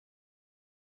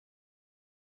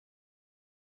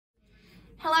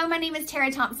Hello, my name is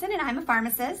Tara Thompson and I'm a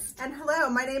pharmacist. And hello,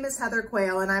 my name is Heather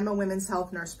Quayle and I'm a women's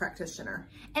health nurse practitioner.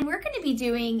 And we're going to be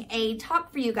doing a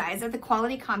talk for you guys at the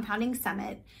Quality Compounding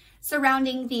Summit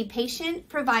surrounding the patient,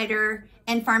 provider,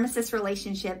 and pharmacist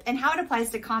relationship and how it applies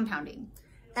to compounding.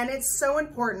 And it's so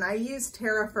important. I use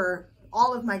Tara for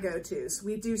all of my go-tos.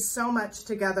 We do so much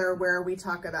together where we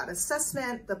talk about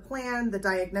assessment, the plan, the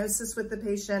diagnosis with the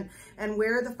patient, and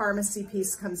where the pharmacy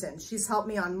piece comes in. She's helped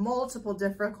me on multiple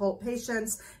difficult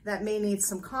patients that may need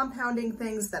some compounding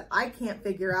things that I can't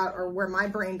figure out or where my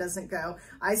brain doesn't go.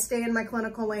 I stay in my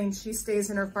clinical lane, she stays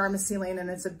in her pharmacy lane, and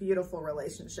it's a beautiful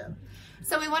relationship.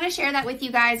 So we want to share that with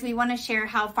you guys. We want to share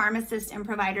how pharmacists and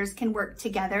providers can work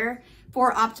together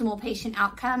for optimal patient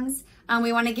outcomes.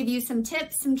 We want to give you some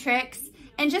tips, some tricks,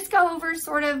 and just go over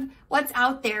sort of what's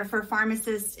out there for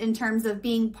pharmacists in terms of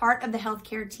being part of the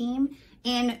healthcare team,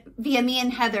 and via me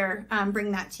and Heather,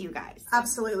 bring that to you guys.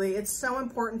 Absolutely. It's so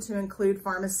important to include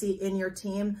pharmacy in your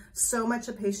team. So much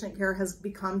of patient care has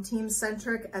become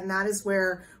team-centric, and that is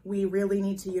where we really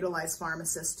need to utilize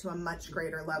pharmacists to a much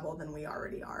greater level than we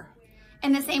already are.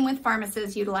 And the same with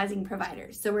pharmacists utilizing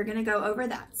providers. So we're going to go over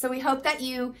that. So we hope that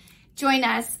you join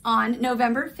us on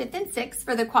November 5th and 6th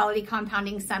for the Quality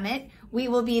Compounding Summit. We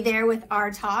will be there with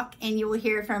our talk, and you will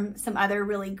hear from some other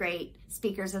really great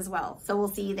speakers as well. So we'll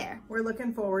see you there. We're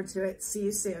looking forward to it. See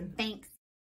you soon. Thanks.